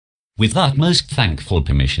With utmost thankful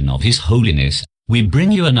permission of His Holiness, we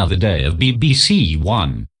bring you another day of BBC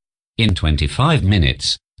One. In 25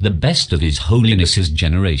 minutes, the best of His Holiness's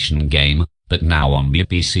generation game, but now on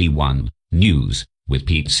BBC One, news, with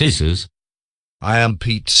Pete Scissors. I am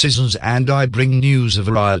Pete Scissors and I bring news of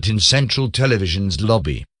a riot in Central Television's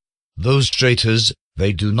lobby. Those traitors,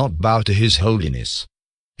 they do not bow to His Holiness.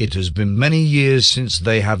 It has been many years since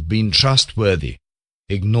they have been trustworthy.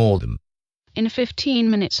 Ignore them. In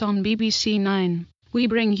 15 minutes on BBC 9, we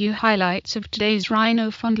bring you highlights of today's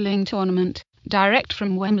rhino fondling tournament, direct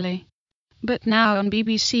from Wembley. But now on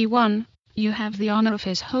BBC One, you have the honour of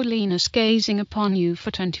His Holiness gazing upon you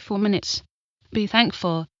for 24 minutes. Be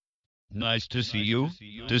thankful. Nice to see you.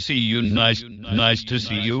 To see you. Nice to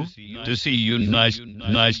see you. To see you. Nice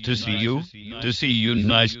to see you. To see you.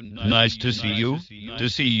 Nice to see you. To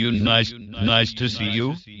see you. Nice to see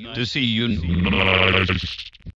you. To see you.